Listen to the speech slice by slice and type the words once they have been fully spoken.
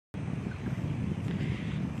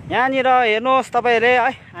यहाँनिर हेर्नुहोस् तपाईँले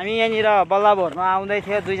है, हामी यहाँनिर बल्लभोरमा आउँदै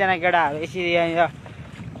थियो, दुईजना केटाहरू यसरी यहाँनिर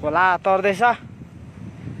खोला तर्दैछ।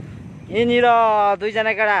 यहाँनिर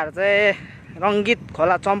दुईजना केटाहरू चाहिँ रङ्गित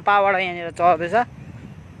खोला चम्पाबाट यहाँनिर चढ्दैछ।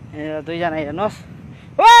 यहाँनिर दुईजना हेर्नुहोस्।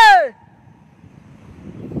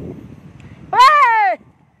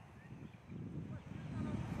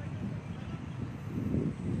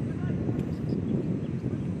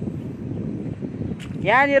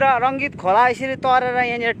 यहाँनिर रङ्गित खोला यसरी तरेर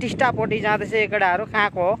यहाँनिर टिस्टापट्टि जाँदैछ। यो केटाहरू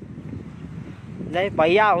कहाँको हो, जै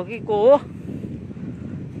भैया हो कि को हो?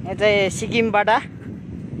 यहाँ चाहिँ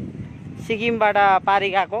सिक्किमबाट पारी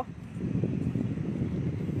गएको।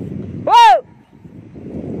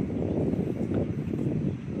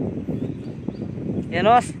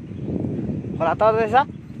 हेर्नुहोस् खोला तर्दैछ।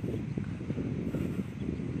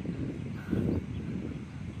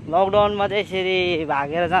 लकडाउनमा चाहिँ यसरी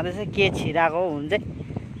भागेर जाँदैछ, के छिराएको हुन्छ।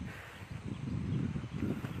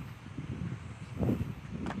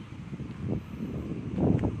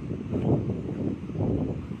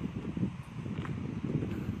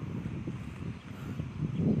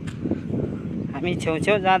 हामी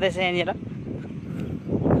छेउछेउ जाँदैछ यहाँनिर।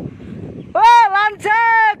 ओ लान्छे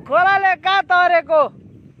खोलाले कहाँ तरेको?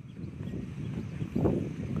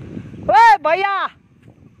 ओ भैया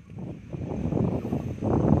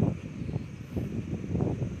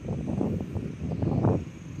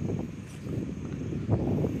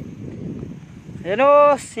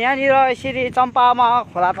हेर्नुहोस्, यहाँनिर यसरी चम्पामा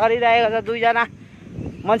खोला तरिरहेको छ दुईजना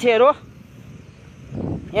मान्छेहरू।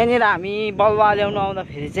 यहाँनिर हामी बलुवा ल्याउनु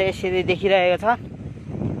आउँदाखेरि चाहिँ यसरी देखिरहेको छ।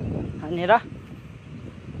 यहाँनिर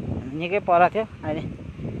निकै पर थियो, अहिले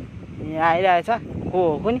आइरहेछ। को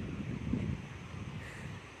हो कुनि?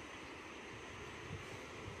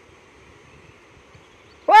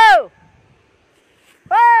 ओ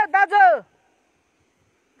दाजु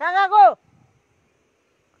कहाँ गएको?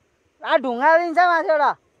 ढुङ्गा दिन्छ माथिबाट।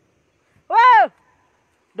 ओ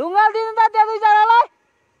ढुङ्गा दिनु त त्यो दुईजनालाई,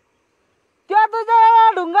 त्यो दुईजनालाई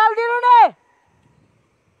ढुङ्गा दिनु नि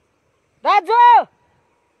दाजु।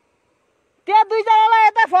 त्यो दुईजनालाई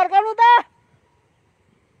यता फर्काउनु त।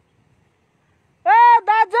 ए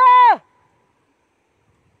दाजु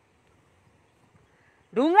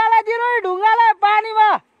ढुङ्गालाई दिनु नि, ढुङ्गालाई पानीमा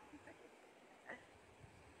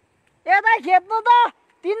यता खेद्नु त।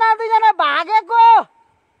 तिनीहरू दुईजना भागेको।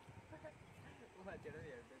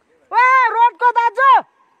 रोडको दाजु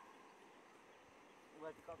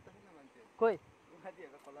कोही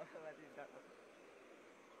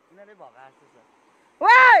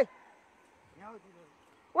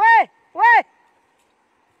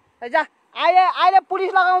अहिले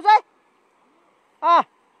पुलिस लगाउँछ है।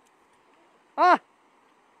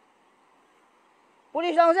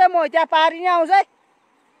 पुलिस आउँछ, म त्यहाँ पारी नै आउँछ है।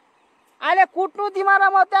 अहिले कुट्नु तिमीलाई,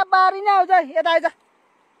 म त्यहाँ पारी नै आउँछ। यता आइज,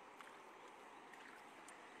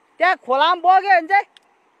 त्यहाँ खोलामा बग्यो भने चाहिँ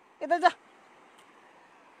यता जा।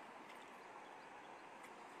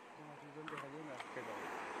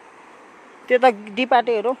 त्यो त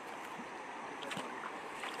डिपाटेहरू।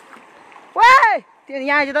 त्यो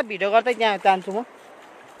यहाँ चाहिँ त भिडियो गर्दै त्यहाँ जान्छु म।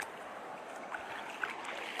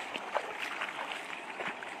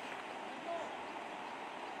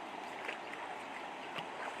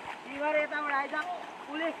 यताबाट आइज,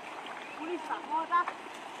 पुलिस भएको त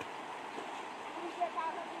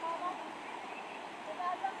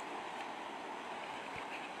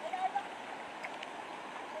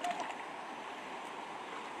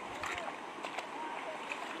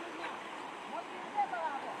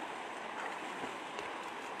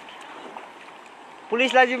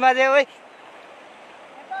पुलिसलाई जिम्मा दे। ओइ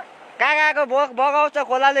कहाँ गएको? बगाउँछ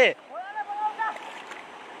खोलाले,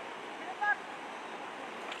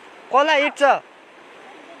 खोला हिँड्छ।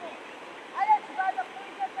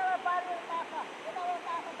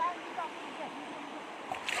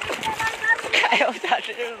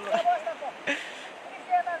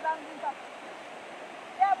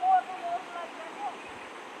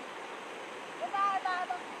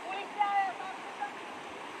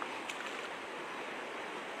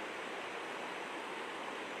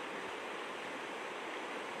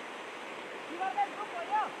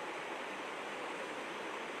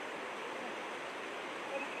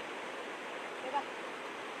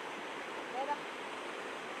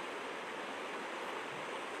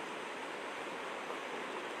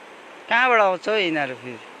 कहाँबाट आउँछ यिनीहरू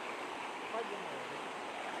फेरि?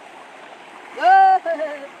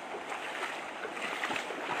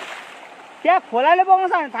 त्यहाँ खोलाले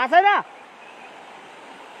बगाउँछ भने थाहा छैन।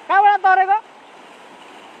 कहाँबाट तरेको?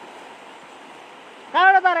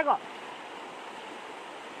 कहाँबाट तरेको?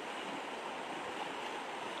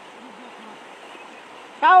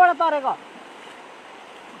 कहाँबाट तरेको?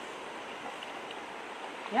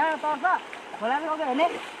 यहाँ तर्छ खोलाले गएको हेर्ने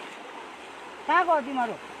कहाँको हो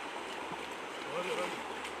तिमीहरू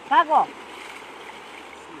कहाँको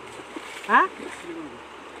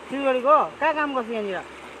सिलगढीको कहाँ काम गर्छ यहाँनिर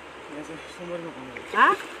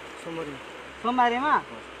सोमबारेमा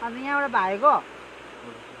अन्त यहाँबाट भागेको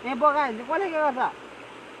यहाँ बोकायो भने कसले के गर्छ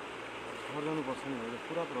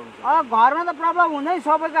घरमा त प्रब्लम हुँदैन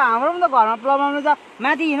सबैको हाम्रो पनि त घरमा प्रब्लम हुन्छ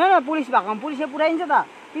माथि हिँड न पुलिस भएको पुलिसले पुऱ्याइन्छ त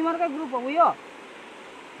तिमीहरूकै ग्रुप हो उयो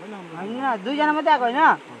होइन दुईजना मात्रै आएको होइन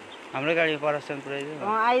हाम्रो गाडी परस्तान पुऱ्याइदियो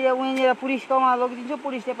अहिले उहाँनिर पुलिसकोमा लगिदिन्छु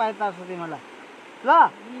पुलिसले पाइ तार्छ तिमीहरूलाई ल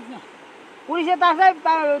पुलिसले तार्छ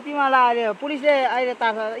तिमीहरूलाई अहिले पुलिसले अहिले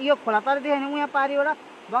तार्छ यो खोला तलदेखि होइन उहाँ पारिबाट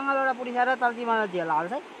बङ्गालबाट पुलिस आएर तर तिमीहरूलाई जेल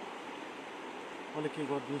हाल्छ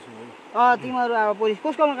है तिमीहरू अब पुलिस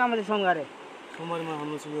कसकोमा काम गर्छ सोमबारे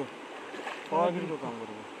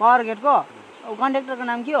पावर गेटको कन्ट्र्याक्टरको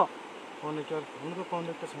नाम के हो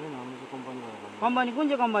कम्पनी कुन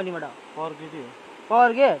चाहिँ कम्पनीबाट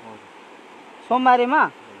पावर गेट सोमबारेमा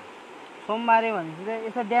भनेपछि चाहिँ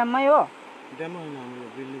यसो ड्याममै हो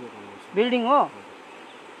बिल्डिङ हो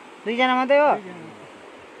दुईजना मात्रै हो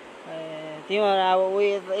ए तिमीहरू अब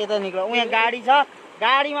उयो यता निक्ल उहाँ गाडी छ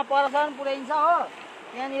गाडीमा परसम्म पुऱ्याइन्छ हो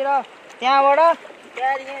यहाँनिर त्यहाँबाट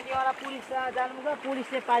त्यहाँदेखि तिमीहरूलाई पुलिस जानुपर्छ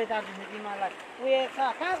पुलिसले पारि तार्दैछ तिमीहरूलाई उयो छ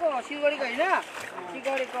कहाँको सिलगढीको होइन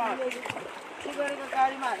सिलगढीको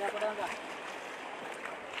गाडीमा हालेर पठाउँछ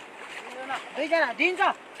दुईजना दिन्छ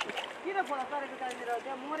किन खोला तरेको त्यहाँनिर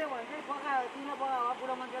त्यहाँ मऱ्यो भने चाहिँ बगा किन बगा हो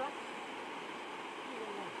बुढो मान्छेलाई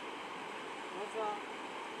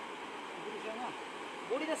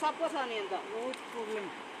बुढी त सबको छ नि अन्त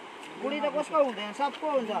बुढी त कसको हुँदैन सबको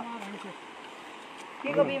हुन्छ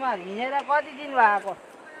के को बिमार हिँडेर कति दिन भएको